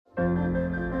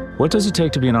What does it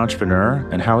take to be an entrepreneur,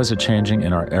 and how is it changing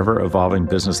in our ever-evolving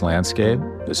business landscape?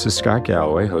 This is Scott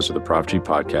Galloway, host of the Prop G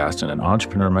podcast and an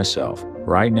entrepreneur myself.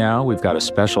 Right now, we've got a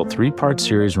special 3-part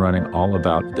series running all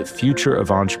about the future of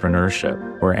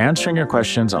entrepreneurship. We're answering your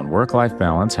questions on work-life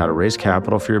balance, how to raise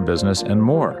capital for your business, and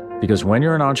more. Because when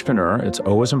you're an entrepreneur, it's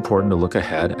always important to look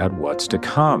ahead at what's to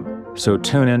come. So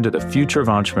tune in to the Future of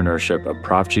Entrepreneurship, a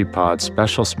Prop G Pod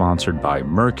special sponsored by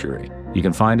Mercury. You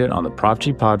can find it on the Prop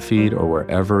G Pod feed or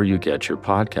wherever you get your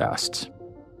podcasts.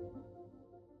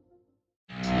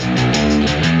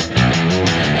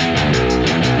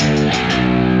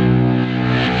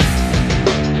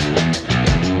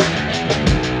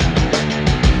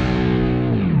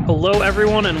 Hello,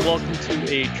 everyone, and welcome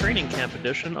to a training camp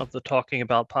edition of the Talking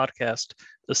About podcast.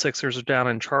 The Sixers are down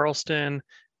in Charleston.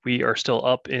 We are still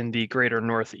up in the greater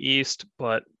Northeast,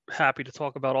 but happy to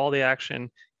talk about all the action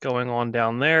going on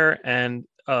down there and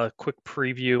a quick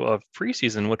preview of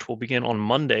preseason, which will begin on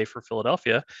Monday for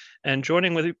Philadelphia. And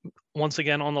joining with you once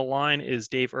again on the line is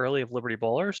Dave Early of Liberty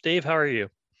Ballers. Dave, how are you?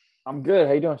 I'm good.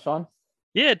 How you doing, Sean?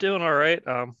 Yeah, doing all right.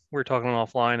 We were talking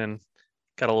offline and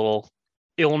got a little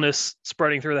illness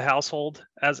spreading through the household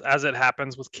as it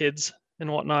happens with kids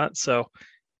and whatnot. So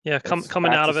yeah,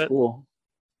 coming out of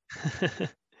it.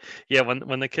 Yeah,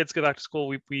 when the kids go back to school,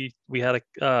 we had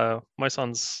my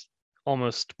son's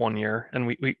almost 1 year, and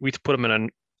we put him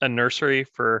in a nursery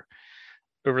for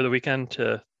over the weekend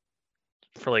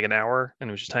for like an hour, and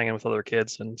he was just hanging with other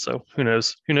kids. And so who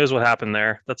knows what happened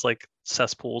there. That's like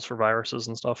cesspools for viruses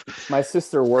and stuff. My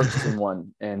sister works in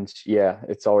one, and yeah,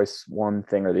 it's always one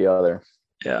thing or the other.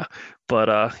 Yeah,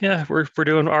 but yeah, we're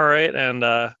doing all right, and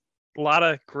a lot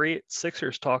of great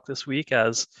Sixers talk this week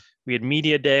as we had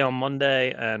media day on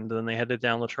Monday, and then they headed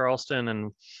down to Charleston.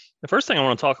 And the first thing I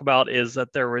want to talk about is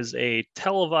that there was a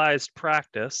televised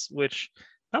practice, which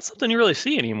not something you really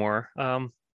see anymore.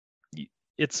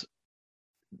 It's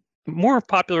more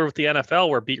popular with the NFL,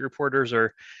 where beat reporters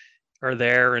are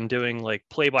there and doing like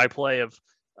play-by-play of,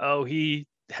 oh, he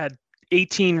had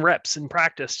 18 reps in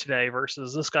practice today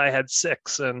versus this guy had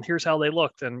 6, and here's how they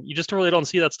looked. And you just really don't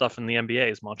see that stuff in the NBA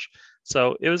as much.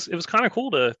 So it was kind of cool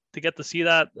to get to see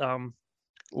that. A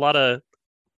lot of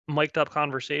mic'd up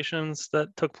conversations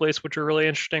that took place, which are really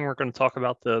interesting. We're going to talk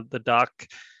about the Doc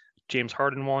James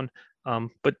Harden one.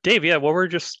 But Dave, yeah, what were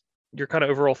just your kind of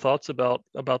overall thoughts about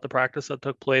the practice that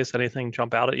took place? Anything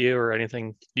jump out at you or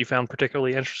anything you found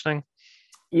particularly interesting?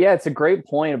 Yeah, it's a great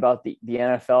point about the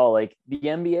NFL. Like the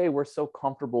NBA, we're so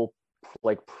comfortable,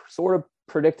 like sort of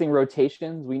predicting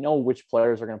rotations. We know which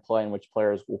players are going to play and which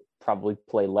players will probably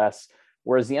play less.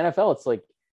 Whereas the NFL, it's like,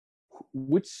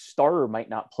 which starter might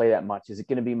not play that much? Is it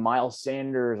going to be Miles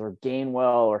Sanders or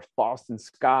Gainwell or Boston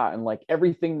Scott? And like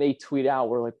everything they tweet out,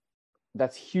 we're like,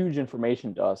 that's huge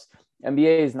information to us.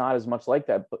 NBA is not as much like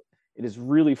that, but it is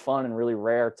really fun and really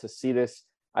rare to see this.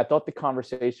 I thought the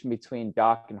conversation between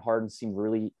Doc and Harden seemed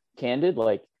really candid.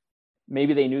 Like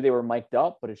maybe they knew they were mic'd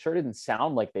up, but it sure didn't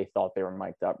sound like they thought they were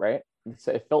mic'd up, right?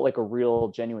 It felt like a real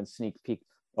genuine sneak peek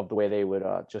of the way they would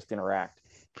just interact.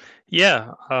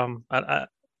 Yeah.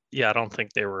 I don't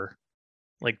think they were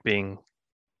like being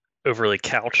overly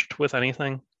couched with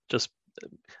anything. Just,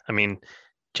 I mean,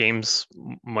 James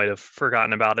might have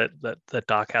forgotten about it that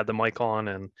Doc had the mic on,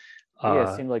 and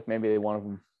yeah, it seemed like maybe one of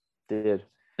them did.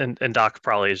 And Doc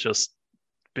probably has just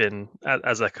been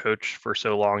as a coach for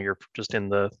so long. You're just in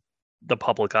the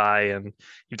public eye, and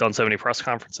you've done so many press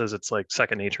conferences. It's like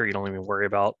second nature. You don't even worry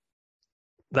about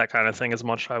that kind of thing as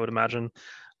much, I would imagine.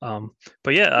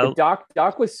 But yeah,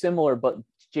 Doc was similar, but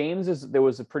there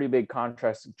was a pretty big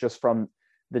contrast just from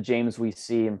the James we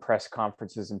see in press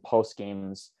conferences and post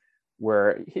games,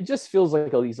 where it just feels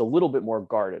like he's a little bit more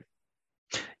guarded.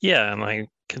 Yeah, and I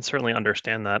can certainly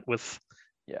understand that with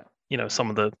some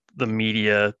of the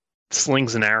media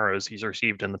slings and arrows he's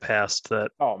received in the past.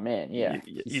 That oh man, yeah,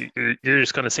 you're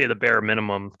just going to say the bare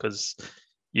minimum because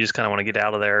you just kind of want to get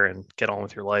out of there and get on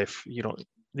with your life. You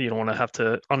don't want to have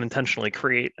to unintentionally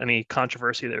create any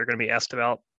controversy that you're going to be asked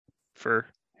about for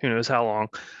who knows how long.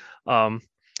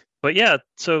 But yeah,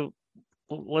 so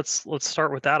let's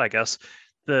start with that, I guess.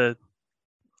 The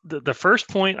first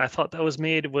point I thought that was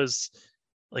made was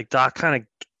like Doc kind of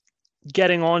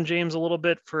getting on James a little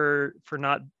bit for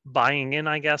not buying in,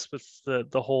 I guess, with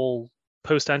the whole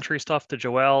post-entry stuff to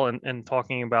Joel and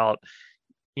talking about,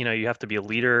 you have to be a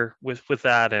leader with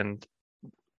that. And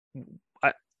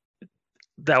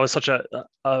that was such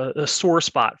a sore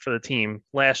spot for the team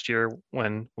last year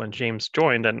when James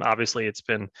joined. And obviously it's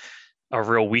been a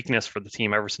real weakness for the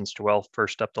team ever since Joel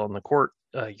first stepped on the court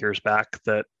years back,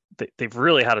 that they've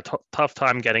really had a tough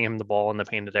time getting him the ball in the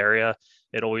painted area.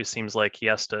 It always seems like he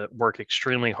has to work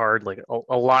extremely hard, like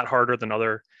a lot harder than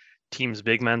other teams'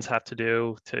 big men's have to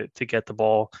do to get the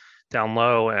ball down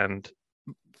low. And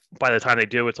by the time they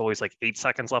do, it's always like 8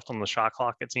 seconds left on the shot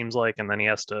clock, it seems like, and then he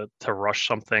has to rush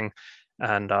something.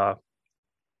 And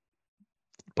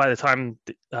by the time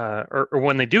or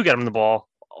when they do get him the ball,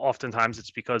 oftentimes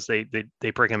it's because they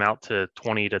bring him out to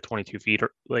 20 to 22 feet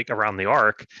or like around the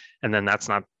arc, and then that's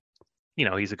not,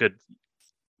 he's a good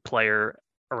player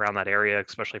around that area,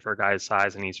 especially for a guy's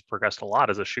size, and he's progressed a lot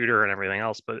as a shooter and everything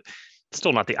else, but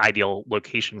still not the ideal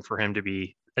location for him to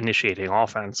be initiating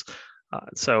offense.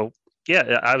 So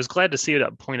yeah, I was glad to see it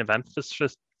a point of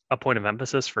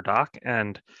emphasis for Doc,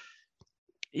 and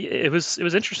it was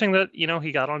interesting that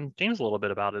he got on James a little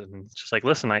bit about it, and just like,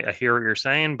 listen, I hear what you're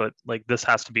saying, but like this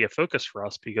has to be a focus for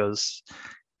us because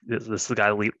this is the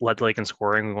guy led the league in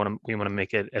scoring. We want to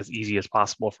make it as easy as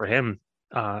possible for him.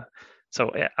 So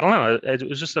I don't know. It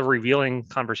was just a revealing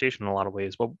conversation in a lot of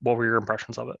ways. What were your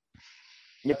impressions of it?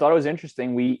 Yeah, I thought it was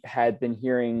interesting. We had been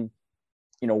hearing,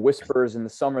 whispers in the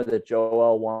summer that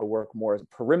Joel wanted to work more as a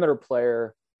perimeter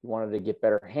player. He wanted to get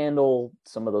better handle,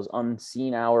 some of those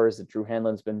unseen hours that Drew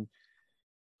Hanlon's been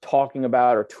talking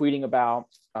about or tweeting about.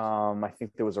 I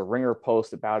think there was a Ringer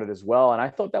post about it as well. And I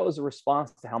thought that was a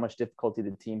response to how much difficulty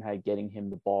the team had getting him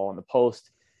the ball in the post,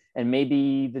 and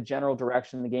maybe the general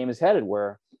direction the game is headed,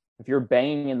 where if you're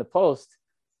banging in the post,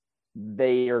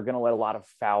 they are going to let a lot of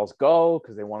fouls go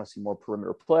because they want to see more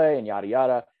perimeter play and yada,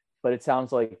 yada. But it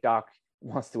sounds like Doc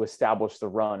wants to establish the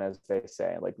run, as they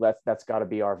say. Like, that's got to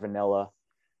be our vanilla.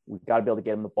 We've got to be able to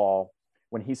get him the ball.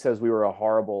 When he says we were a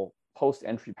horrible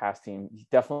post-entry pass team, he's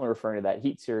definitely referring to that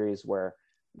Heat series where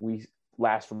we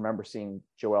last remember seeing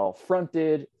Joel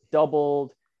fronted,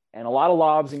 doubled, and a lot of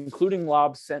lobs, including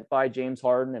lobs sent by James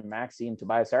Harden and Maxey and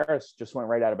Tobias Harris, just went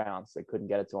right out of bounds. They couldn't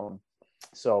get it to him.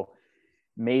 So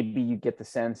maybe you get the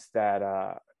sense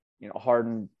that,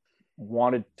 Harden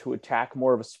wanted to attack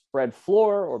more of a spread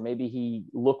floor, or maybe he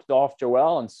looked off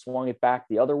Joel and swung it back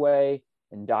the other way,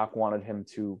 and Doc wanted him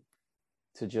to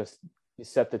just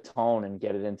set the tone and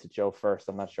get it into Joe first.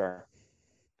 I'm not sure.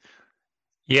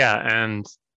 Yeah, and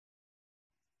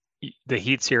the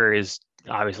Heat series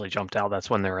obviously jumped out. That's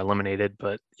when they were eliminated,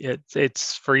 but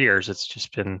it's for years it's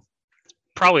just been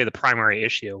probably the primary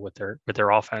issue with their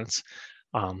offense.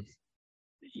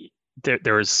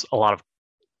 There was a lot of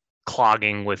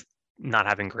clogging with not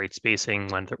having great spacing,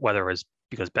 whether it was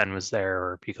because Ben was there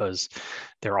or because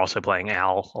they're also playing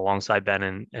Al alongside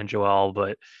Ben and Joel.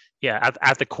 But yeah,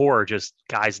 at the core, just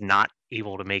guys not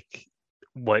able to make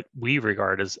what we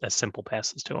regard as simple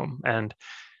passes to him. And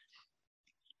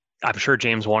I'm sure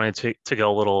James wanted to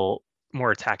go a little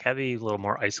more attack heavy, a little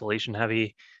more isolation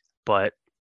heavy, but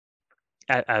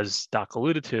as Doc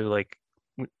alluded to, like,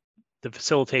 the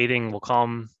facilitating will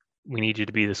come. We need you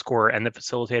to be the scorer and the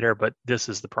facilitator, but this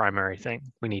is the primary thing.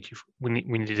 We need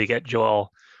to get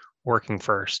Joel working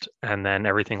first, and then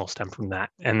everything will stem from that.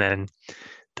 And then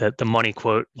the money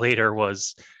quote later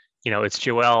was, it's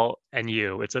Joel and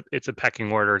you. It's a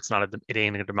pecking order. It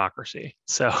ain't a democracy.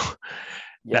 So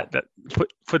yeah, that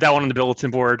put that one on the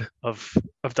bulletin board of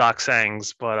Doc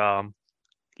sayings. But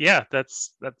yeah,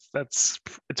 it's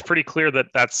pretty clear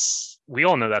that we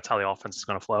all know that's how the offense is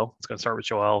going to flow. It's going to start with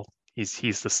Joel.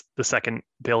 He's the second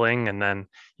billing, and then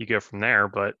you go from there.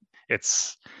 But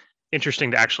it's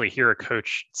interesting to actually hear a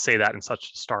coach say that in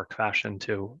such a stark fashion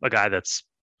to a guy that's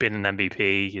been an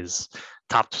MVP. He's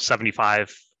top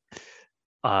 75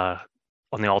 on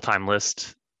the all-time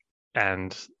list,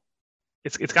 and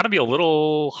it's got to be a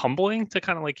little humbling to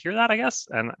kind of like hear that, I guess.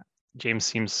 And James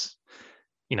seems,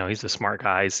 he's a smart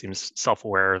guy. He seems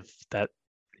self-aware of that.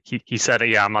 He said,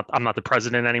 "Yeah, I'm not the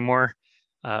president anymore."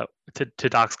 To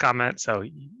Doc's comment, so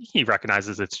he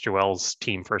recognizes it's Joel's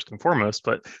team first and foremost,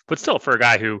 but still, for a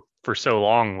guy who for so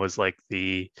long was like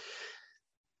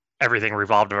everything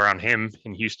revolved around him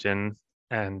in Houston,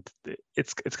 and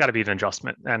it's got to be an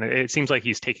adjustment, and it seems like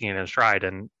he's taking it in stride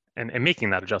and making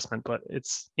that adjustment. But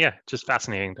it's just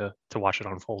fascinating to watch it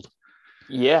unfold.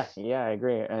 Yeah, I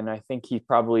agree, and I think he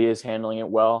probably is handling it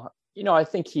well. I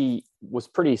think he was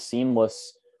pretty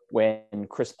seamless when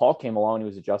Chris Paul came along. He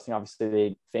was adjusting. Obviously,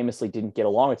 they famously didn't get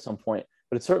along at some point,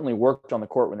 but it certainly worked on the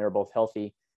court when they were both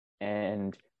healthy.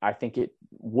 And I think it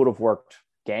would have worked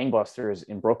gangbusters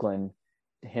in Brooklyn,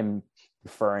 him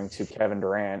referring to Kevin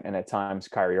Durant and at times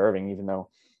Kyrie Irving, even though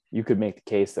you could make the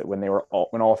case that when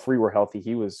all three were healthy,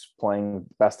 he was playing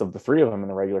best of the three of them in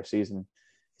the regular season.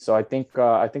 So I think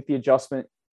the adjustment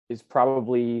is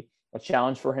probably a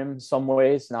challenge for him in some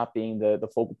ways, not being the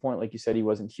focal point, like you said, he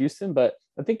was in Houston, but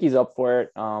I think he's up for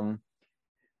it.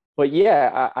 But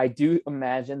yeah, I do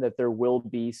imagine that there will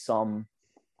be some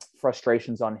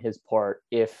frustrations on his part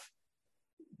if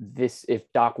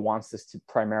Doc wants this to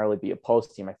primarily be a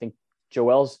post team. I think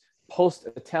Joel's post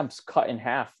attempts cut in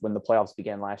half when the playoffs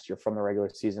began last year from the regular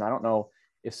season. I don't know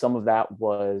if some of that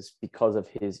was because of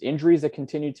his injuries that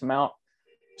continued to mount.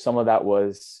 Some of that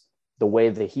was the way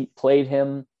the Heat played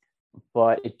him,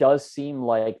 but it does seem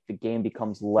like the game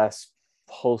becomes less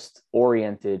post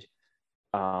oriented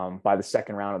by the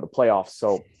second round of the playoffs.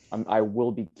 So I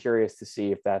will be curious to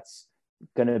see if that's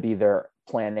going to be their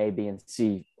plan A, B, and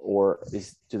C, or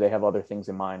do they have other things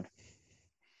in mind?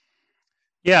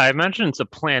 Yeah, I imagine it's a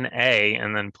plan A,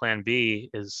 and then plan B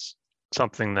is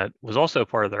something that was also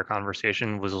part of their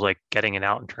conversation, was like getting it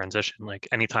out in transition. Like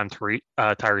anytime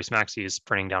Tyrese Maxey is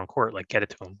sprinting down court, like get it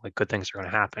to him. Like good things are going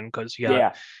to happen because you got,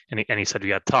 Yeah. and he said we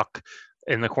got Tuck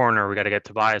in the corner, we got to get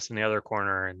Tobias in the other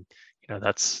corner, and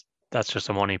that's just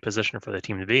a money position for the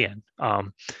team to be in.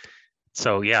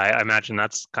 So yeah, I imagine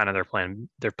that's kind of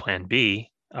their plan B.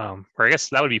 Or I guess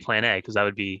that would be plan A, because that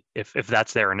would be if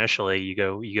that's there initially, you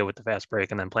go with the fast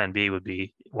break, and then plan B would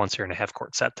be once you're in a half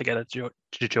court set to get it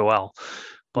to Joel.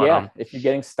 But yeah, if you're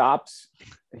getting stops,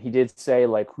 he did say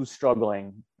like who's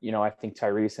struggling. I think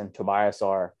Tyrese and Tobias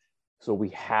are. So we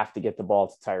have to get the ball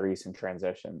to Tyrese in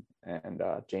transition. And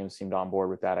James seemed on board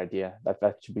with that idea.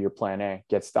 That should be your plan A.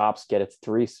 Get stops, get it to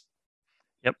Tyrese.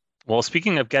 Yep. Well,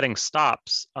 speaking of getting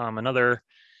stops, another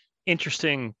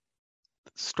interesting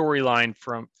storyline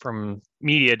from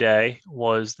media day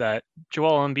was that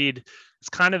Joel Embiid has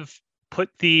kind of put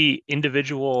the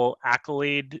individual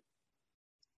accolade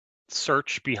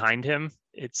search behind him.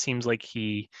 It seems like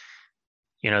he,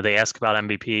 they ask about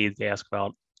MVP, they ask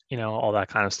about, all that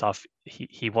kind of stuff.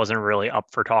 He wasn't really up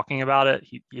for talking about it.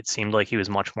 It seemed like he was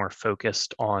much more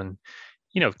focused on,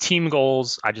 team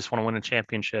goals. I just want to win a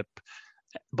championship.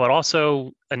 But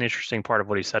also an interesting part of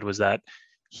what he said was that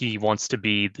he wants to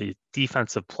be the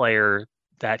defensive player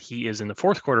that he is in the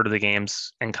fourth quarter of the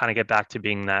games and kind of get back to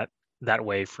being that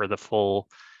way for the full,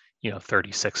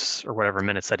 36 or whatever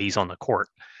minutes that he's on the court.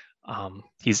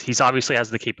 He's obviously has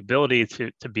the capability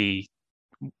to be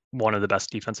one of the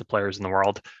best defensive players in the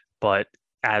world, but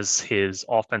as his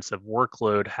offensive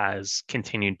workload has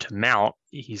continued to mount,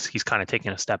 he's kind of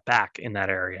taken a step back in that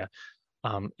area.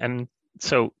 And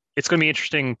so it's going to be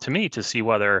interesting to me to see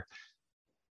whether,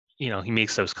 he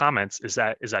makes those comments. Is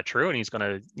that true? And he's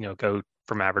going to, go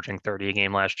from averaging 30 a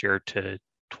game last year to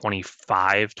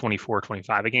 25, 24,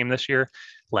 25 a game this year,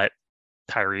 let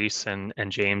Tyrese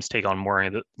and James take on more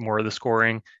of the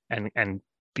scoring and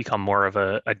become more of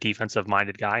a defensive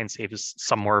minded guy and save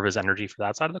some more of his energy for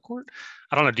that side of the court.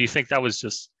 I don't know. Do you think that was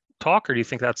just talk, or do you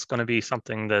think that's going to be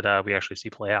something that we actually see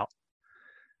play out?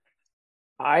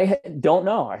 I don't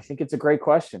know. I think it's a great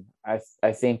question.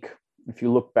 I think if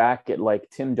you look back at like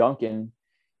Tim Duncan,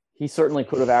 he certainly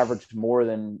could have averaged more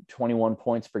than 21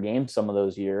 points per game some of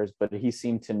those years, but he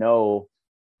seemed to know,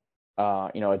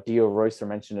 Dio Royster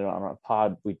mentioned it on a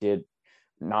pod we did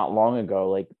not long ago.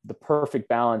 Like the perfect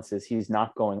balance is he's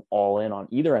not going all in on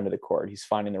either end of the court. He's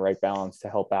finding the right balance to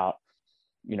help out,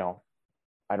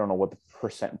 I don't know what the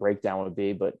percent breakdown would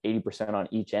be, but 80% on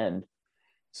each end,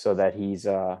 so that he's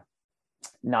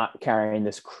not carrying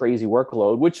this crazy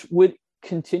workload, which would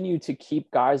continue to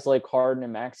keep guys like Harden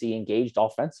and Maxey engaged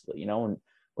offensively.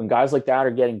 When guys like that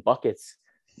are getting buckets,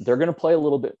 they're going to play a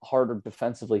little bit harder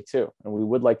defensively too. And we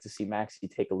would like to see Maxey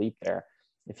take a leap there.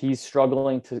 If he's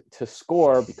struggling to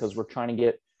score because we're trying to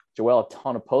get Joel a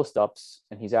ton of post-ups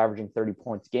and he's averaging 30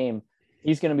 points a game,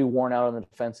 he's going to be worn out on the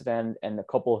defensive end, and a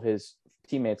couple of his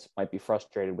teammates might be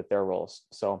frustrated with their roles.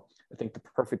 So I think the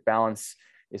perfect balance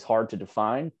is hard to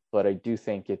define, but I do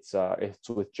think it's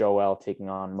with Joel taking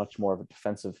on much more of a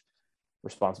defensive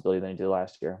responsibility than he did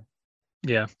last year.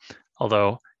 Yeah.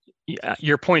 Although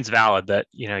your point's valid that,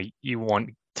 you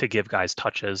want to give guys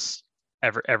touches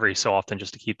every so often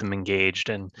just to keep them engaged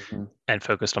and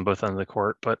focused on both ends of the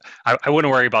court. But I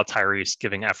wouldn't worry about Tyrese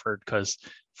giving effort, because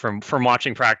from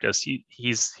watching practice,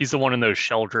 he's the one in those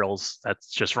shell drills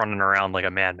that's just running around like a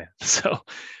madman. So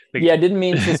I didn't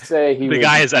mean to say the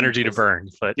guy has energy to burn,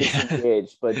 but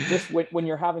disengaged. But just when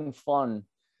you're having fun,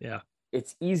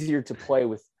 it's easier to play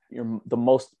with the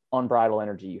most unbridled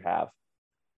energy you have.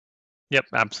 Yep,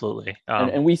 absolutely.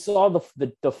 And we saw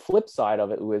the flip side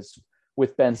of it was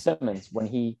with Ben Simmons. When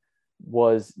he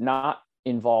was not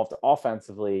involved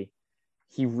offensively,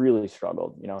 he really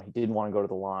struggled. He didn't want to go to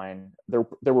the line.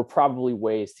 There were probably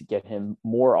ways to get him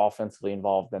more offensively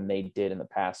involved than they did in the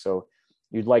past. So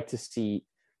you'd like to see,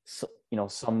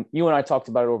 you and I talked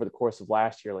about it over the course of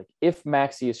last year. Like if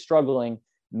Maxey is struggling,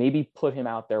 maybe put him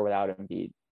out there without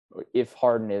Embiid. if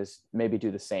Harden is, maybe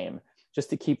do the same, just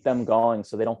to keep them going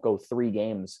so they don't go 3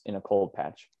 games in a cold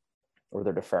patch or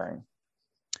they're deferring.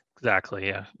 Exactly.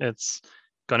 Yeah. It's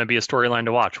going to be a storyline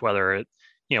to watch, whether it,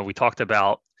 we talked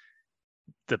about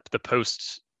the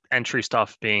post entry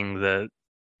stuff being the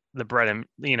bread and,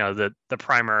 the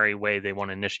primary way they want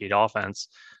to initiate offense,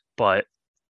 but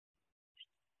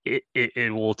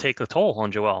it will take a toll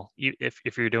on Joel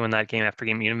if you're doing that game after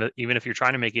game, even if you're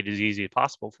trying to make it as easy as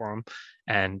possible for him.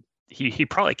 And he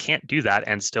probably can't do that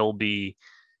and still be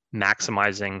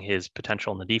maximizing his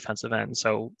potential in the defensive end.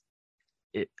 So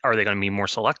are they going to be more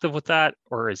selective with that,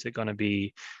 or is it going to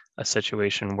be a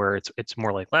situation where it's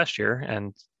more like last year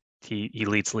and he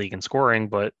leads league in scoring,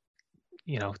 but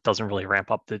doesn't really ramp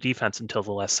up the defense until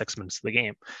the last 6 minutes of the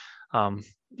game?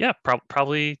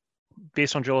 Probably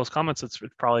based on Joel's comments, it's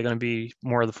probably going to be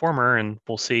more of the former, and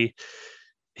we'll see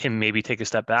him maybe take a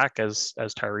step back as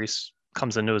Tyrese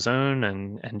comes into his own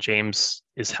and James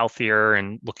is healthier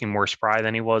and looking more spry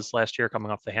than he was last year,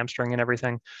 coming off the hamstring and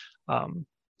everything. And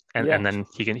then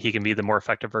he can be the more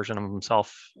effective version of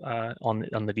himself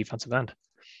on the defensive end.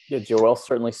 Yeah, Joel's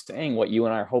certainly saying what you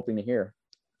and I are hoping to hear.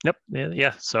 Yep.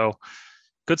 Yeah. So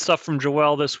good stuff from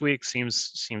Joel this week.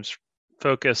 Seems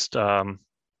focused.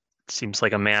 Seems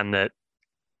like a man that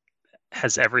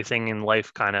has everything in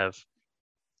life kind of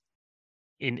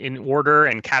in order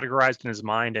and categorized in his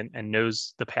mind and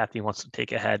knows the path he wants to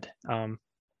take ahead.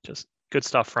 Just good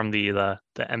stuff from the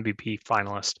MVP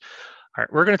finalist. All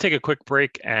right, we're going to take a quick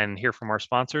break and hear from our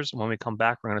sponsors. When we come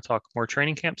back, we're going to talk more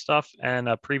training camp stuff and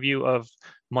a preview of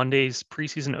Monday's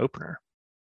preseason opener.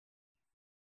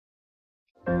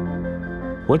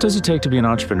 What does it take to be an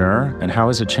entrepreneur, and how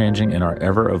is it changing in our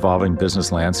ever-evolving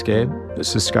business landscape?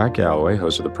 This is Scott Galloway,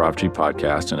 host of the Prop G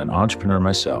podcast and an entrepreneur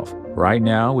myself. Right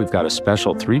now, we've got a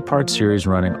special 3-part series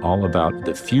running all about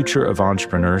the future of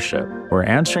entrepreneurship. We're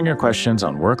answering your questions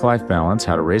on work-life balance,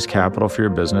 how to raise capital for your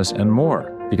business, and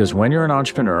more. Because when you're an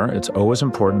entrepreneur, it's always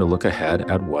important to look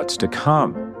ahead at what's to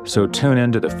come. So tune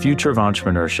in to the Future of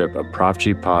Entrepreneurship, a Prop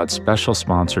G Pod special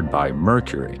sponsored by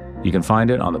Mercury. You can find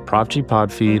it on the Prop G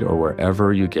Pod feed or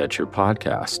wherever you get your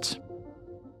podcasts.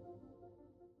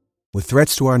 With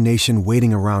threats to our nation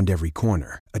waiting around every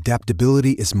corner,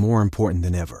 adaptability is more important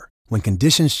than ever. When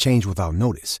conditions change without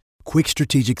notice, quick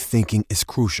strategic thinking is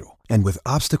crucial. And with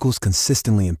obstacles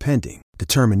consistently impending,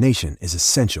 determination is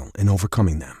essential in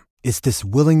overcoming them. It's this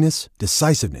willingness,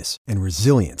 decisiveness, and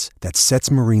resilience that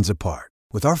sets Marines apart.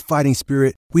 With our fighting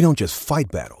spirit, we don't just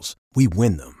fight battles, we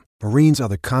win them. Marines are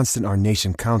the constant our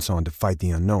nation counts on to fight the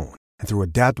unknown. And through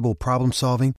adaptable problem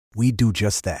solving, we do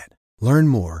just that. Learn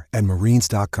more at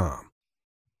marines.com.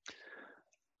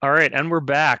 All right, and we're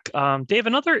back. Dave,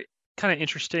 another kind of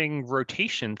interesting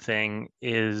rotation thing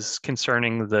is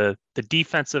concerning the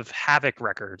defensive havoc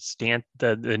records,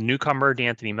 the newcomer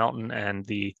D'Anthony Melton and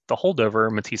the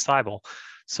holdover Matisse Thybulle.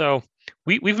 So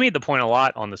we've made the point a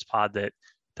lot on this pod that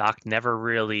Doc never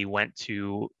really went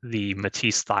to the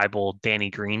Matisse Thybulle Danny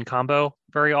Green combo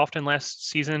very often last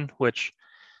season, which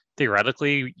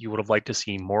theoretically you would have liked to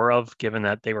see more of, given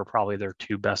that they were probably their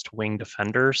 2 best wing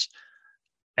defenders.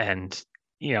 And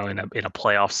in a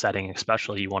playoff setting,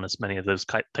 especially, you want as many of those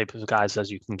type of guys as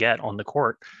you can get on the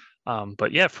court.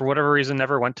 But yeah, for whatever reason,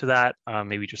 never went to that.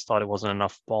 Maybe just thought it wasn't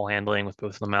enough ball handling with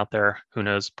both of them out there. Who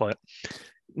knows? But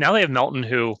now they have Melton,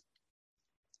 who,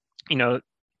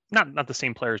 not the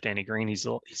same player as Danny Green. He's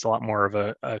a lot more of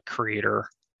a creator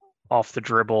off the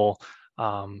dribble.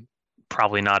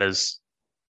 Probably not as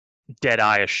dead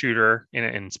eye a shooter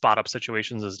in spot up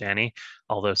situations as Danny,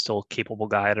 although still capable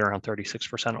guy at around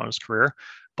 36% on his career.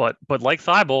 But like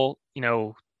Thybulle,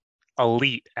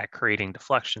 elite at creating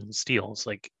deflections, steals.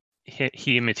 Like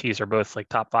he and Matisse are both like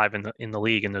top 5 in the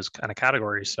league in those kind of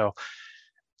categories. So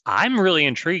I'm really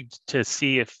intrigued to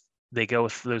see if they go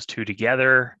with those 2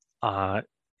 together.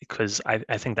 Because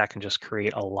I think that can just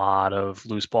create a lot of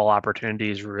loose ball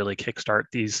opportunities, really kickstart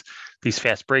these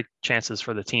fast break chances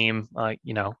for the team.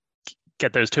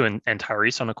 Get those 2 and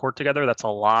Tyrese on the court together. That's a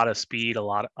lot of speed, a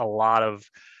lot of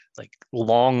like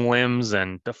long limbs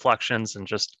and deflections and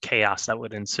just chaos that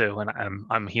would ensue. And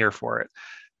I'm here for it.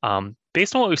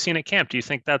 Based on what we've seen at camp, do you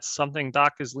think that's something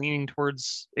Doc is leaning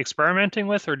towards experimenting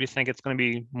with, or do you think it's going to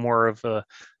be more of the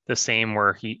same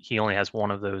where he only has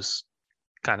one of those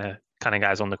kind of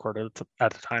guys on the court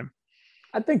at the time?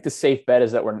 I think the safe bet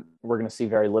is that we're going to see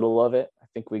very little of it. I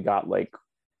think we got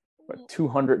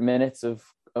 200 minutes of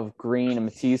Green and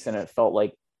Matisse, and it felt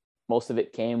like most of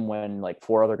it came when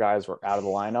 4 other guys were out of the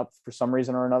lineup for some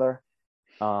reason or another.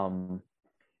 I'm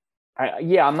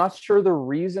not sure the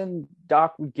reason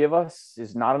Doc would give us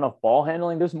is not enough ball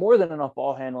handling. There's more than enough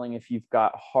ball handling if you've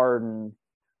got Harden,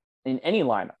 in any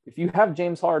lineup. If you have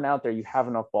James Harden out there, you have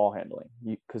enough ball handling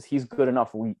because he's good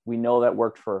enough. We know that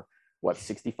worked for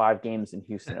 65 games in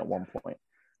Houston at one point.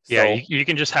 So, yeah, you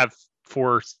can just have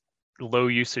 4 low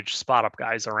usage spot up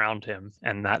guys around him,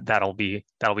 and that'll be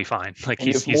fine. Like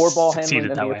he's more ball handling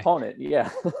than the opponent. Yeah.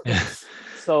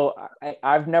 So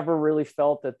I've never really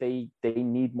felt that they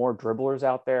need more dribblers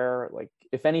out there. Like,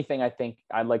 if anything, I think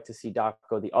I'd like to see Doc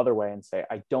go the other way and say,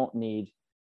 I don't need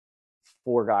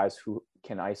 4 guys who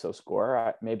can ISO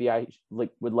score. Maybe I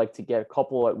would like to get a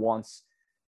couple at once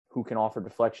who can offer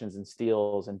deflections and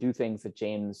steals and do things that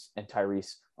James and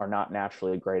Tyrese are not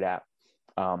naturally great at,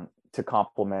 to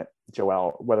complement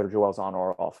Joel, whether Joel's on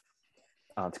or off,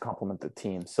 to complement the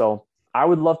team. So I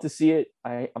would love to see it.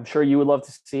 I'm sure you would love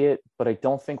to see it, but I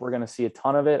don't think we're going to see a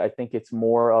ton of it. I think it's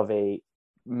more of a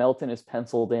Melton is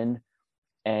penciled in,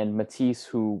 and Matisse,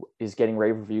 who is getting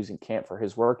rave reviews in camp for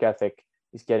his work ethic,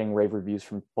 is getting rave reviews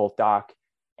from both Doc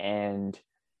and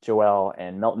Joel,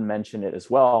 and Melton mentioned it as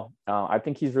well. I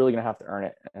think he's really going to have to earn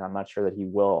it, and I'm not sure that he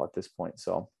will at this point.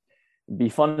 So it'd be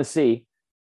fun to see,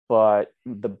 but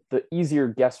the easier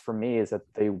guess for me is that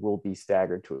they will be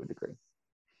staggered to a degree.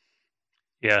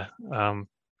 Yeah,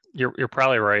 you're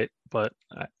probably right, but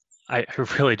I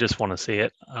really just want to see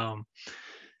it.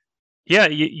 Yeah,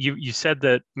 you said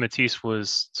that Matisse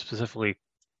was specifically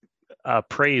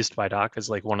praised by Doc as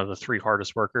like one of the 3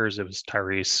 hardest workers. It was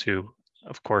Tyrese, who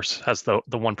of course has the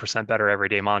 1% better every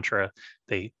day mantra.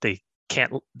 They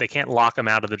can't lock him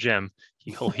out of the gym.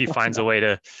 He finds a way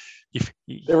to.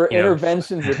 There were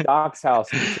interventions at Doc's house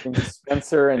between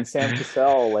Spencer and Sam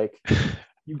Cassell. Like,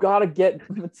 you got to get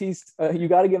Matisse, you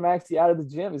got to get Maxey out of the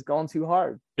gym. He's going too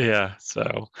hard. Yeah,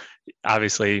 so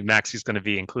obviously Maxey's going to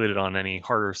be included on any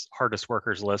hardest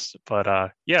workers list.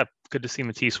 But yeah, good to see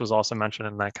Matisse was also mentioned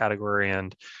in that category,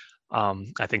 and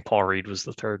I think Paul Reed was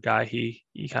the 3rd guy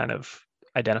he kind of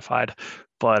identified.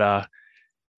 But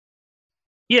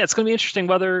yeah, it's going to be interesting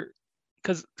whether,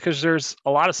 because there's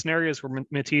a lot of scenarios where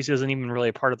Matisse isn't even really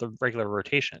a part of the regular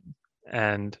rotation,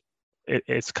 and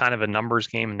it's kind of a numbers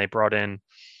game, and they brought in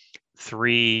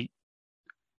 3,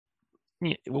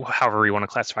 however you want to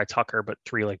classify Tucker, but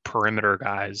 3 like perimeter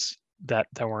guys that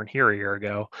weren't here a year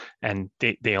ago, and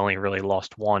they only really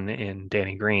lost 1 in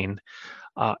Danny Green.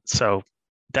 So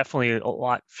definitely a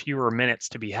lot fewer minutes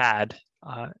to be had.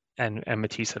 And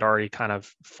Matisse had already kind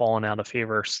of fallen out of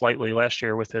favor slightly last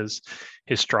year with his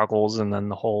struggles, and then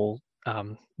the whole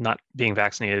not being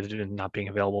vaccinated and not being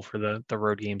available for the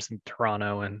road games in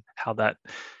Toronto, and how that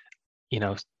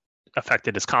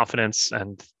affected his confidence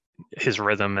and his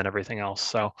rhythm and everything else.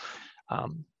 So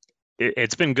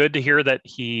it's been good to hear that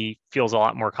he feels a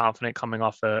lot more confident coming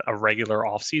off a regular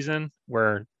off season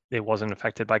where it wasn't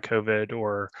affected by COVID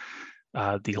or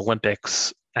the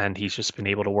Olympics, and he's just been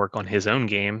able to work on his own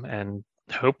game, and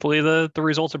hopefully the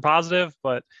results are positive.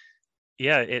 But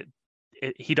yeah,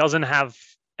 he doesn't have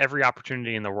every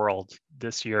opportunity in the world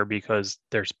this year because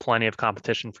there's plenty of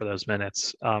competition for those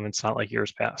minutes. It's not like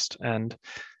years past, and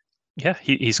yeah,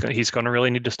 he's going to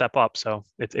really need to step up. So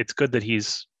it's good that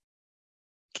he's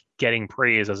getting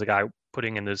praise as a guy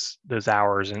putting in those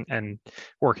hours and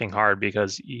working hard,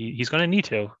 because he's going to need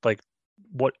to. Like,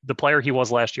 what the player he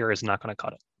was last year is not going to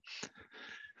cut it.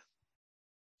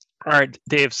 All right,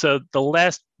 Dave. So the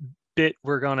last bit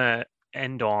we're going to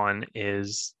end on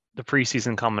is the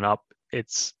preseason coming up.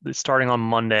 It's starting on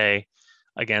Monday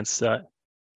against a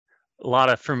lot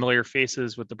of familiar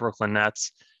faces with the Brooklyn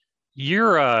Nets.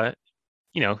 You're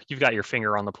you've got your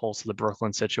finger on the pulse of the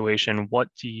Brooklyn situation.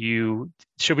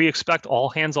 Should we expect all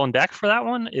hands on deck for that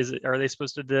one? Are they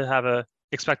supposed to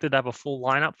expected to have a full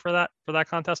lineup for that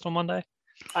contest on Monday?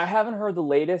 I haven't heard the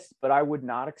latest, but I would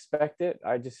not expect it.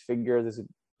 I just figure there's a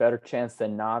better chance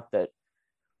than not that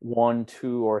 1,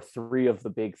 2, or 3 of the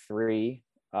big 3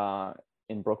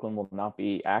 in Brooklyn will not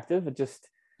be active.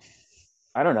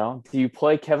 I don't know. Do you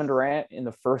play Kevin Durant in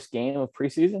the first game of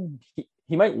preseason?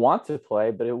 He might want to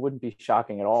play, but it wouldn't be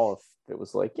shocking at all if it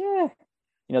was like,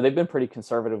 they've been pretty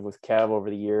conservative with Kev over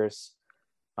the years.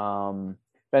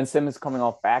 Ben Simmons coming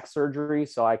off back surgery,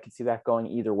 so I could see that going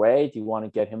either way. Do you want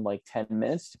to get him like 10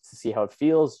 minutes to see how it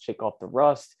feels, shake off the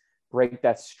rust, break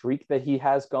that streak that he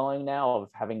has going now of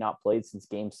having not played since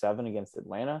Game 7 against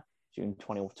Atlanta, June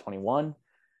 2021?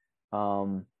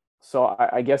 So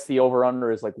I guess the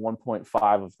over-under is like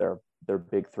 1.5 of their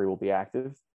big 3 will be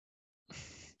active.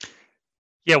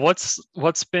 Yeah, what's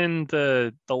been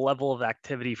the level of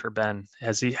activity for Ben?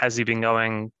 Has he been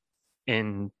going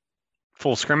in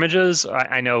full scrimmages?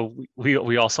 I know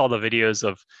we all saw the videos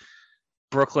of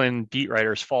Brooklyn beat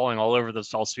writers falling all over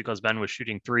themselves because Ben was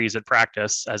shooting threes at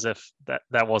practice, as if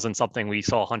that wasn't something we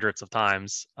saw hundreds of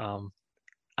times.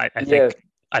 I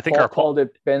Yeah, think Paul our called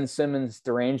it Ben Simmons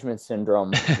derangement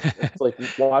syndrome. It's like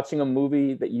watching a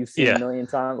movie that you've seen a yeah, million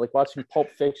times, like watching Pulp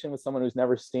Fiction with someone who's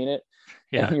never seen it.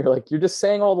 yeah, And you're like, you're just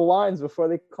saying all the lines before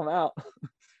they come out.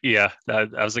 yeah.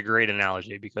 That was a great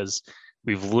analogy because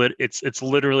it's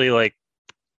literally like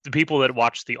the people that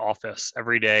watch The Office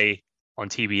every day on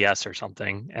TBS or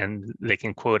something, and they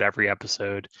can quote every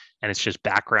episode, and it's just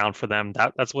background for them.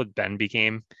 That's what Ben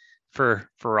became for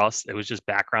us. It was just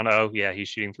background. Oh yeah, he's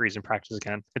shooting threes in practice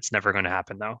again. It's never going to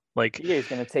happen though. Like Yeah, he's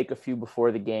going to take a few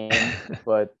before the game,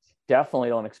 but definitely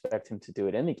don't expect him to do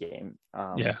it in the game.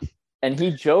 yeah, And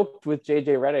he joked with JJ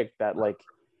Redick that, like,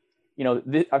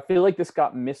 I feel like this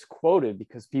got misquoted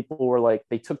because people were like,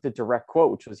 they took the direct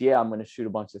quote, which was, yeah, I'm going to shoot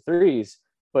a bunch of threes.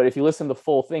 But if you listen to the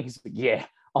full thing, he's like, yeah,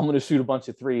 I'm going to shoot a bunch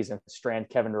of threes and strand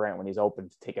Kevin Durant when he's open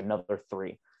to take another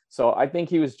three. So I think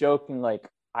he was joking, like,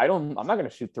 I'm not going to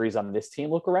shoot threes on this team.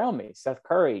 Look around me: Seth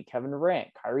Curry, Kevin Durant,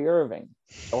 Kyrie Irving,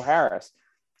 Joe Harris.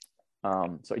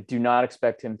 So I do not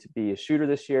expect him to be a shooter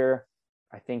this year.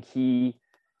 I think he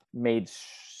made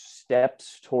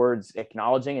steps towards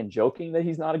acknowledging and joking that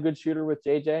he's not a good shooter with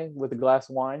JJ with a glass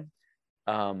of wine.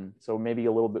 So maybe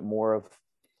a little bit more of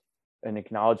an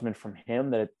acknowledgement from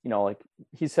him that, like,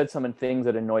 he said some things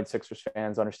that annoyed Sixers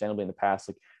fans understandably in the past,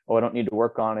 like, oh, I don't need to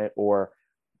work on it, or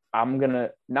I'm going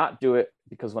to not do it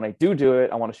because when I do it,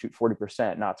 I want to shoot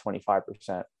 40%, not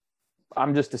 25%.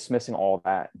 I'm just dismissing all of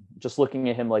that. Just looking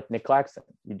at him like Nick Claxton.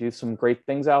 You do some great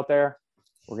things out there.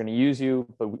 We're going to use you,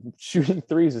 but shooting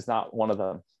threes is not one of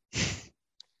them.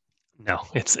 no,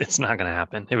 it's not going to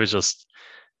happen. It was just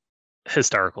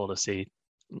hysterical to see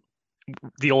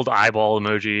the old eyeball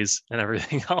emojis and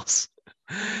everything else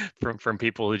from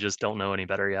people who just don't know any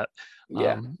better yet.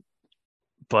 Yeah.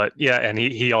 But yeah, and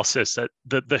he also said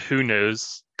the who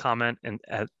knows comment and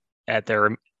at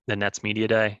the Nets media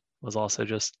day was also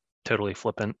just totally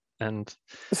flippant and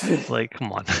like,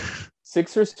 come on.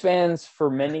 Sixers fans for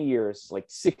many years, like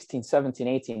 16, 17,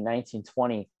 18, 19,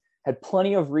 20, had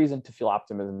plenty of reason to feel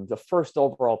optimism. The first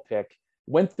overall pick,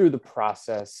 went through the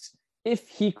process. If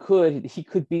he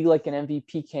could be like an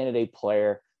MVP candidate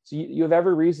player. So you have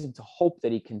every reason to hope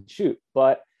that he can shoot.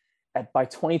 But by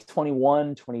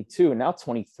 2021, 22, and now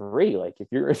 23, like if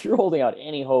you're holding out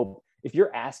any hope, if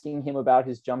you're asking him about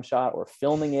his jump shot or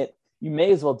filming it, you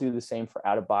may as well do the same for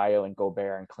Adebayo and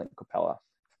Gobert and Clint Capella.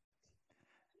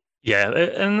 Yeah,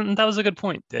 and that was a good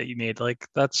point that you made. Like,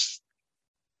 that's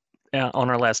on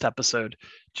our last episode.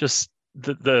 Just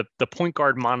the point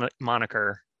guard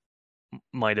moniker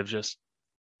might have just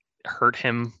hurt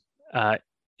him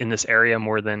in this area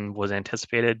more than was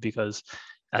anticipated because,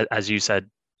 as you said,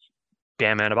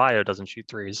 Bam Adebayo doesn't shoot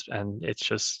threes, and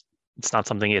it's not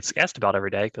something he gets asked about every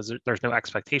day because there's no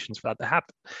expectations for that to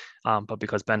happen. But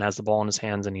because Ben has the ball in his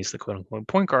hands and he's the quote unquote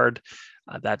point guard,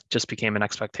 that just became an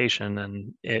expectation,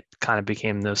 and it kind of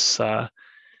became this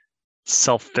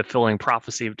self-fulfilling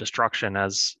prophecy of destruction.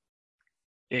 As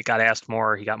it got asked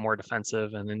more, he got more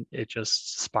defensive, and then it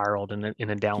just spiraled in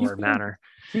a downward manner.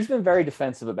 He's been very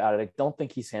defensive about it. I don't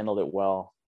think he's handled it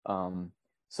well.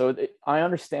 So I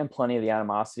understand plenty of the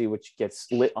animosity, which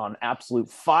gets lit on absolute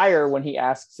fire when he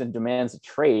asks and demands a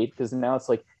trade, because now it's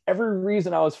like, every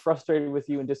reason I was frustrated with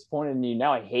you and disappointed in you,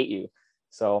 now I hate you.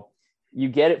 So you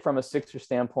get it from a Sixer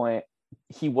standpoint.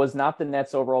 He was not the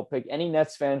Nets overall pick. Any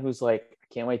Nets fan who's like,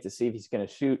 I can't wait to see if he's going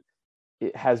to shoot,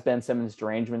 it has Ben Simmons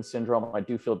derangement syndrome. I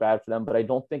do feel bad for them, but I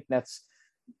don't think Nets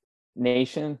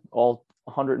Nation, all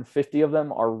 150 of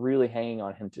them, are really hanging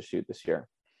on him to shoot this year.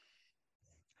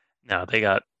 No,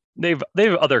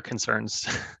 they've other concerns.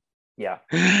 Yeah.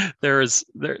 There's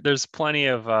plenty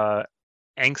of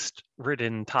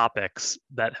angst-ridden topics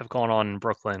that have gone on in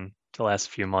Brooklyn the last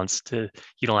few months. You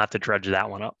don't have to dredge that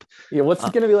one up. Yeah, what's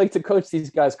it going to be like to coach these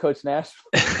guys, Coach Nash?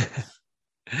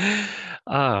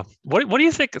 What do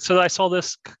you think? So I saw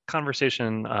this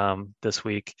conversation this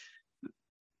week.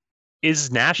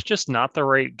 Is Nash just not the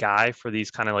right guy for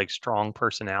these kind of like strong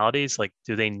personalities? Like,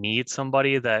 do they need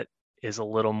somebody that is a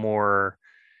little more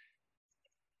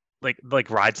like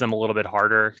rides them a little bit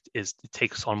harder,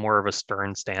 takes on more of a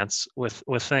stern stance with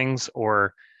things?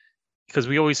 Or because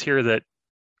we always hear that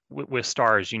with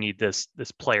stars, you need this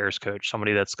players coach,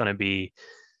 somebody that's going to be,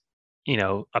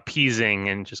 appeasing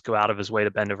and just go out of his way to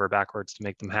bend over backwards to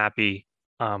make them happy.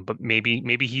 But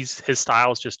maybe his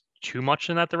style is just too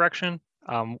much in that direction.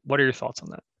 What are your thoughts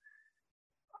on that?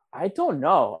 I don't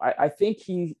know. I think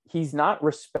he's not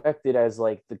respected as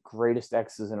like the greatest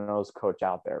X's and O's coach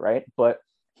out there, right? But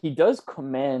he does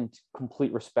command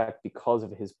complete respect because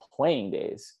of his playing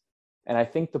days. And I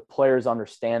think the players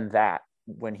understand that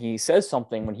when he says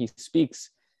something, when he speaks,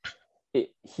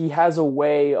 he has a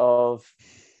way of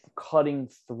cutting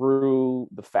through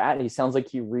the fat. He sounds like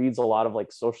he reads a lot of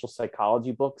like social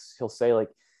psychology books. He'll say like,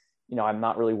 I'm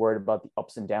not really worried about the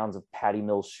ups and downs of Patty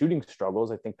Mills' shooting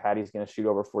struggles. I think Patty's going to shoot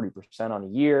over 40% on a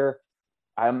year.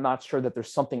 I'm not sure that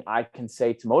there's something I can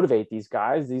say to motivate these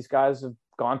guys. These guys have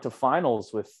gone to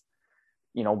finals with,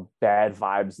 bad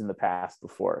vibes in the past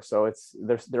before. So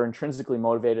they're intrinsically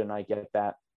motivated, and I get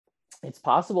that. It's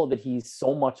possible that he's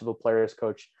so much of a player's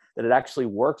coach that it actually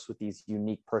works with these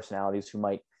unique personalities who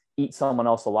might eat someone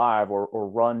else alive or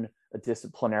run a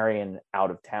disciplinarian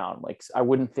out of town. Like, I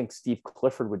wouldn't think Steve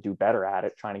Clifford would do better at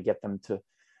it, trying to get them to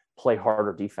play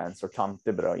harder defense, or Tom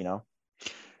Thibodeau,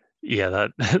 Yeah,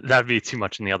 that'd be too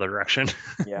much in the other direction.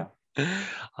 Yeah.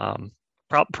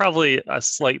 Probably a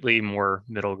slightly more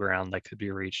middle ground that could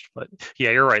be reached. But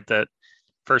yeah, you're right that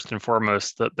first and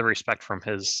foremost, the respect from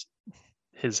his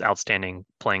outstanding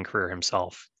playing career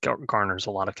himself garners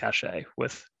a lot of cachet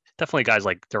with definitely guys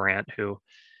like Durant, who,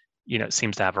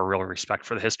 seems to have a real respect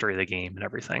for the history of the game and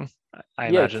everything. I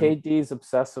imagine. KD's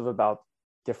obsessive about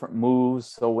different moves.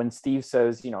 So when Steve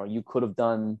says, you could have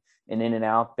done an in and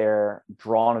out there,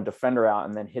 drawn a defender out,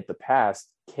 and then hit the pass,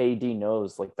 KD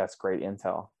knows like that's great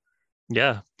intel.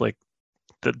 Yeah, like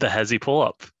the Hezzy pull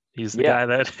up. He's the guy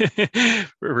that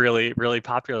really, really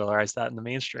popularized that in the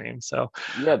mainstream. So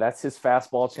yeah, that's his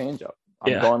fastball changeup.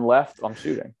 I'm going left, I'm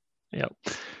shooting. Yep.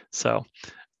 So,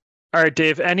 all right,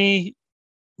 Dave, any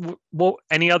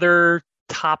other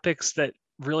topics that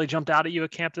really jumped out at you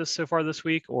at campus so far this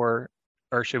week, or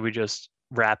should we just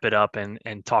wrap it up and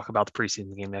talk about the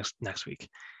preseason game next week?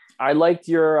 I loved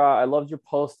your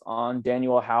post on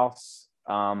Daniel House.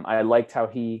 I liked how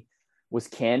he was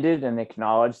candid and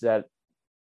acknowledged that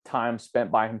time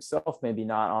spent by himself, maybe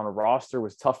not on a roster,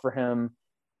 was tough for him.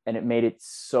 And it made it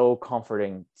so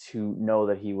comforting to know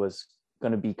that he was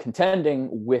going to be contending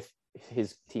with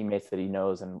his teammates that he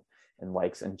knows and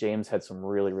likes. And James had some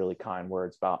really, really kind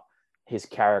words about his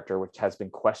character, which has been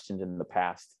questioned in the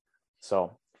past.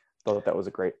 So I thought that was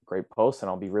a great post, and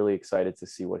I'll be really excited to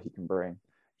see what he can bring.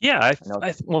 Yeah.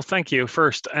 Well, thank you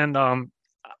first. And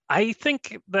I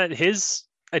think that his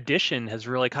addition has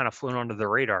really kind of flown under the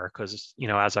radar because,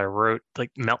 as I wrote,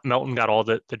 like Melton got all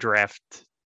the draft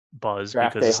buzz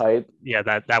because day hype. Yeah,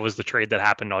 that was the trade that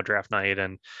happened on draft night,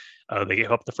 and they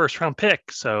gave up the first round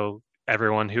pick. So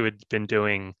everyone who had been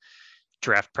doing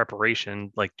draft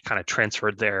preparation, like, kind of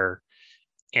transferred their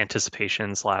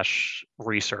anticipation /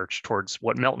 research towards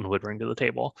what Melton would bring to the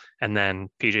table. And then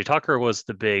PJ Tucker was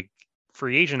the big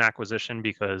free agent acquisition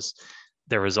because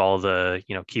there was all the,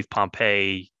 Keith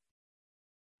Pompey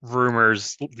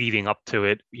rumors leading up to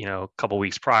it, a couple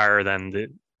weeks prior, then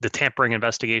the tampering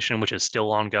investigation, which is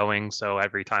still ongoing. So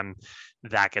every time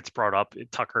that gets brought up,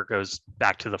 Tucker goes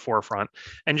back to the forefront.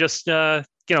 And just,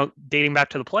 dating back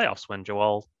to the playoffs when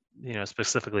Joel,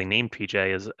 specifically named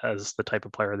PJ as the type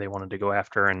of player they wanted to go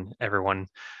after, and everyone,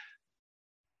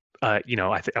 I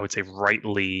would say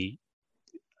rightly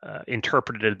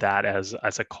interpreted that as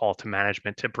a call to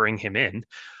management to bring him in.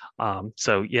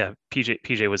 So yeah,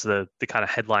 PJ was the kind of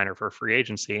headliner for free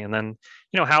agency, and then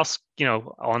House,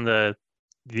 on the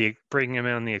bringing him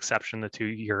in on the exception, the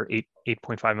 2-year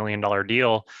 $8.5 million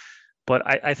deal. But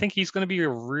I think he's going to be a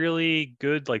really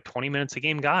good, like, 20 minutes a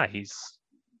game guy.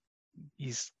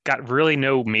 He's got really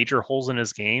no major holes in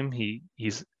his game.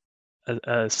 He's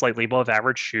a slightly above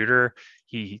average shooter.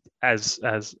 He, as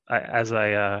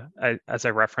I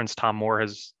referenced, Tom Moore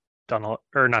has done,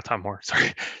 or not Tom Moore,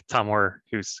 sorry, Tom Moore,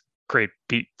 who's great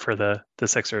beat for the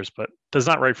Sixers, but does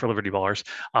not write for Liberty Ballers.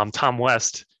 Tom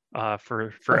West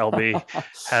for LB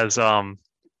has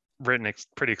written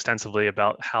pretty extensively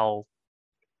about how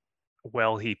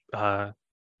well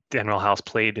Daniel House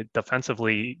played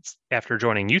defensively after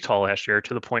joining Utah last year,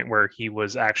 to the point where he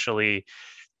was actually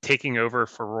taking over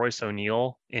for Royce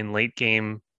O'Neal in late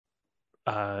game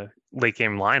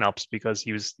lineups because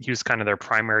he was kind of their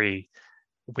primary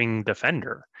wing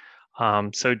defender.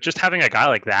 So just having a guy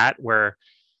like that, where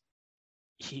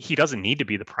he doesn't need to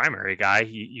be the primary guy.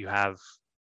 You have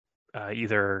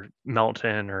either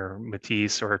Melton or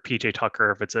Matisse or PJ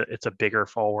Tucker if it's a bigger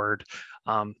forward.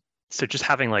 So just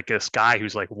having like this guy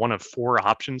who's like one of 4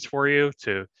 options for you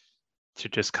to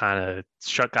just kind of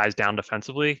shut guys down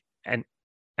defensively, and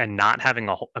not having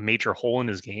a major hole in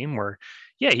his game where,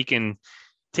 yeah, he can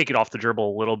take it off the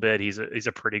dribble a little bit. He's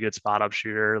a pretty good spot up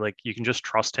shooter. Like, you can just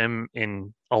trust him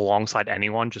in alongside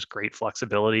anyone. Just great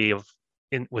flexibility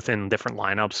within different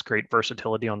lineups, great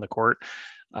versatility on the court.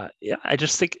 Yeah, I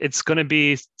just think it's going to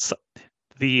be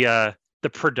the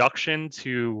production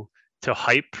to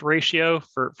hype ratio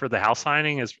for the House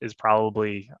signing is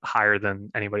probably higher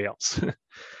than anybody else.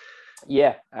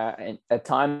 Yeah, and at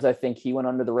times I think he went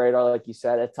under the radar, like you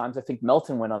said. At times I think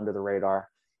Melton went under the radar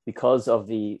because of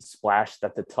the splash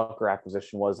that the Tucker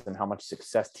acquisition was and how much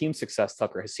team success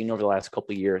Tucker has seen over the last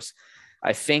couple of years.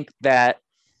 I think that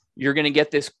you're going to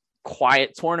get this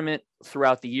quiet tournament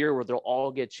throughout the year where they'll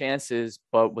all get chances,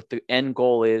 but what the end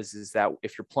goal is that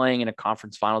if you're playing in a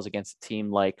conference finals against a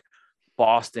team like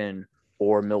Boston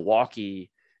or Milwaukee,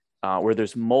 where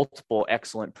there's multiple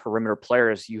excellent perimeter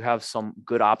players, you have some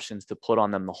good options to put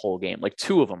on them the whole game, like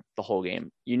two of them the whole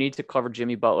game. You need to cover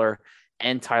Jimmy Butler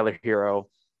and Tyler Hero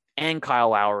and Kyle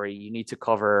Lowry. You need to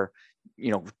cover,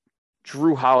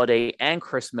 Drew Holiday and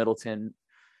Chris Middleton,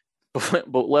 but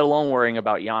let alone worrying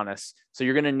about Giannis. So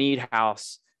you're going to need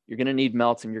House. You're going to need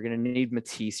Melton. You're going to need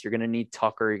Matisse. You're going to need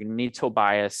Tucker. You're going to need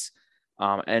Tobias.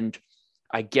 And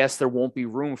I guess there won't be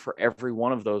room for every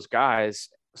one of those guys.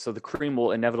 So the cream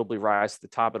will inevitably rise to the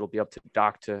top. It'll be up to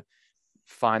Doc to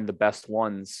find the best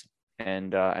ones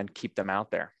and keep them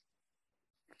out there.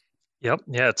 Yep.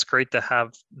 Yeah, it's great to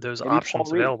have those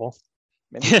options available.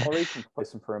 Maybe Paul Reed can play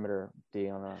some perimeter D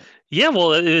on that. Yeah,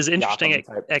 well, it was interesting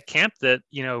at camp that,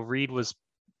 Reed was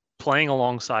playing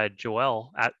alongside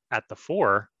Joel at the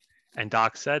 4, and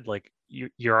Doc said, like, you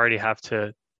already have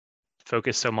to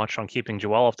focus so much on keeping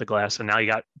Joel off the glass, and now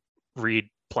you got Reed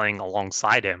playing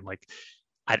alongside him. Like,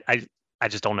 I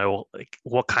just don't know, like,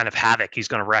 what kind of havoc he's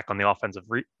going to wreak on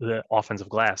the offensive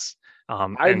glass.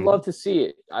 I'd love to see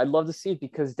it. I'd love to see it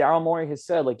because Daryl Morey has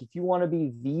said, like, if you want to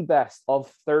be the best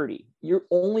of 30, your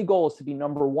only goal is to be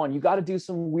number 1. You got to do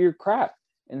some weird crap.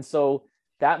 And so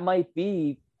that might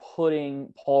be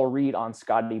putting Paul Reed on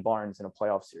Scotty Barnes in a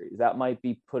playoff series. That might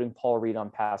be putting Paul Reed on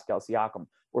Pascal Siakam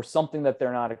or something that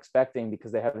they're not expecting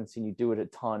because they haven't seen you do it a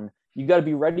ton. You got to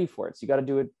be ready for it. So you got to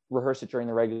do it, rehearse it during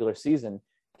the regular season.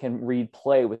 Can Reed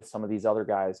play with some of these other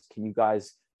guys? Can you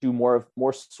guys do more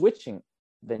switching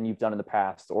than you've done in the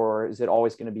past? Or is it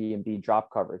always going to be Embiid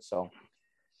drop coverage? So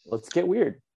let's get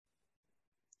weird.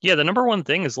 Yeah, the number one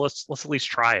thing is let's at least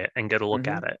try it and get a look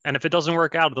at it. And if it doesn't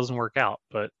work out, it doesn't work out.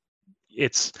 But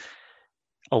it's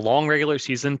a long regular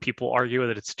season. People argue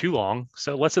that it's too long.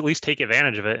 So let's at least take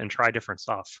advantage of it and try different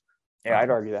stuff. Yeah, I'd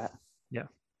argue that. Yeah.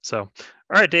 So, all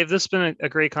right, Dave, this has been a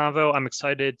great convo. I'm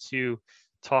excited to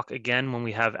talk again when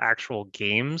we have actual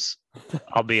games,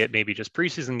 albeit maybe just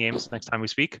preseason games next time we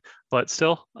speak. But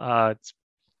still, it's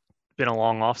been a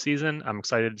long off season. I'm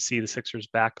excited to see the Sixers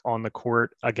back on the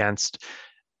court against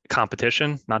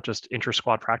competition, not just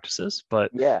inter-squad practices. But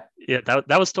yeah,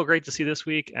 that was still great to see this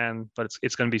week. But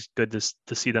it's going to be good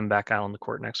to see them back out on the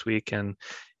court next week and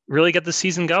really get the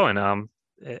season going.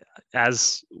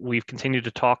 As we've continued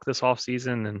to talk this off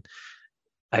season, and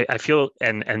I feel,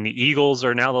 and the Eagles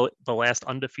are now the last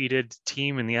undefeated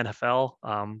team in the NFL.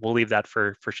 We'll leave that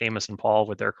for Seamus and Paul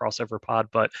with their crossover pod,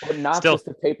 but not still, just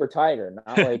a paper tiger,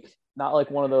 not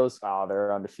like one of those. Oh,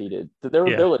 they're undefeated. They're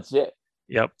legit.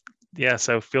 Yep. Yeah.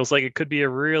 So feels like it could be a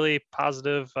really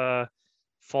positive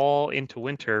fall into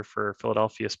winter for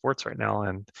Philadelphia sports right now,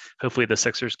 and hopefully the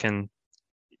Sixers can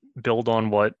build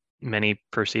on what many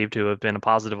perceive to have been a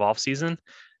positive offseason.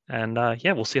 And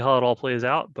we'll see how it all plays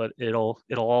out, but it'll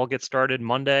all get started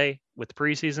Monday with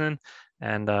preseason.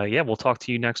 And we'll talk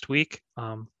to you next week.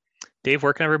 Dave,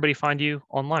 where can everybody find you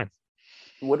online?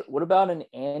 What about an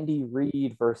Andy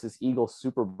Reid versus Eagles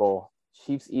Super Bowl,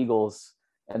 Chiefs Eagles,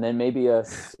 and then maybe a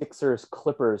Sixers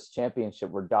Clippers championship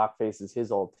where Doc faces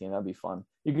his old team? That'd be fun.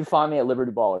 You can find me at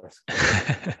Liberty Ballers.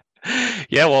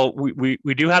 Yeah, well, we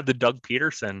do have the Doug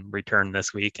Peterson return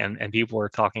this week, and people were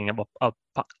talking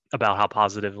about how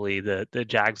positively the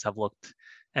Jags have looked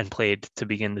and played to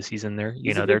begin the season. There,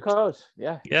 they're coach.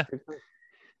 Yeah.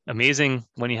 Amazing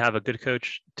when you have a good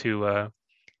coach to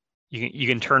you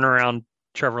can turn around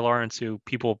Trevor Lawrence, who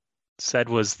people said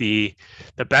was the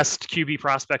best QB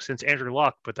prospect since Andrew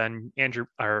Luck, but then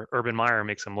Urban Meyer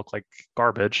makes him look like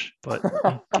garbage, but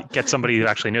get somebody who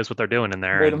actually knows what they're doing in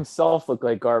there. Made himself look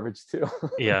like garbage too.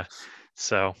 Yeah.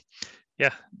 So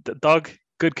yeah, Doug,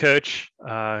 good coach.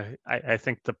 I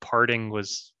think the parting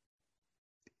was,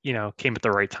 came at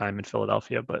the right time in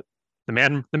Philadelphia, but the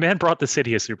man brought the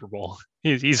city a Super Bowl.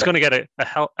 He's going to get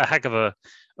a heck of a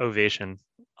ovation.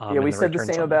 We said the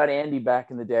same about Andy back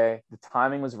in the day. The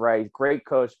timing was right. Great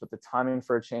coach, but the timing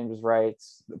for a change was right.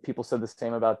 People said the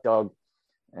same about Doug.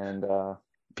 And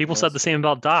people said the same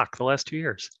about Doc the last 2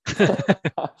 years.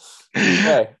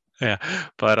 Okay. Yeah.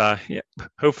 But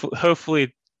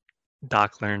hopefully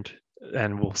Doc learned,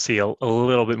 and we'll see a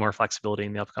little bit more flexibility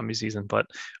in the upcoming season. But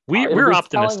we're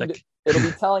optimistic. It'll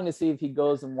be telling to see if he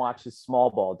goes and watches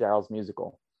Small Ball, Daryl's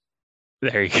musical.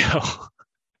 There you go.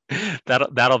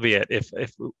 That'll be it.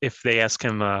 If they ask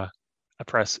him a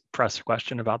press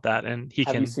question about that, and he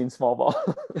Have can. you seen Small Ball?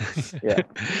 Yeah.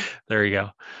 There you go.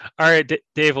 All right,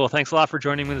 Dave. Well, thanks a lot for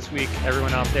joining me this week.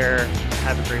 Everyone out there,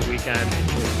 have a great weekend.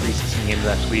 Enjoy the preseason games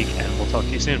next week, and we'll talk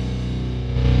to you soon.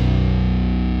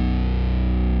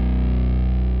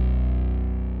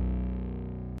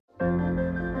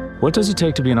 What does it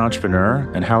take to be an entrepreneur,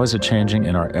 and how is it changing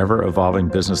in our ever-evolving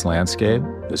business landscape?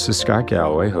 This is Scott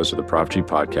Galloway, host of the Prop G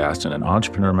podcast and an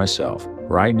entrepreneur myself.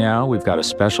 Right now, we've got a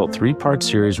special 3-part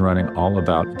series running all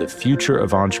about the future of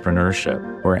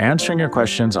entrepreneurship. We're answering your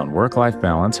questions on work-life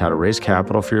balance, how to raise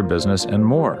capital for your business, and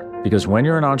more. Because when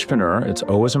you're an entrepreneur, it's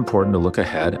always important to look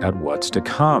ahead at what's to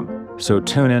come. So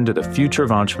tune in to the Future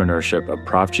of Entrepreneurship, a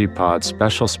Prop G Pod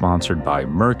special sponsored by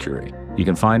Mercury. You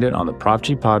can find it on the Prop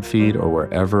G Pod feed or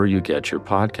wherever you get your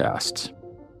podcasts.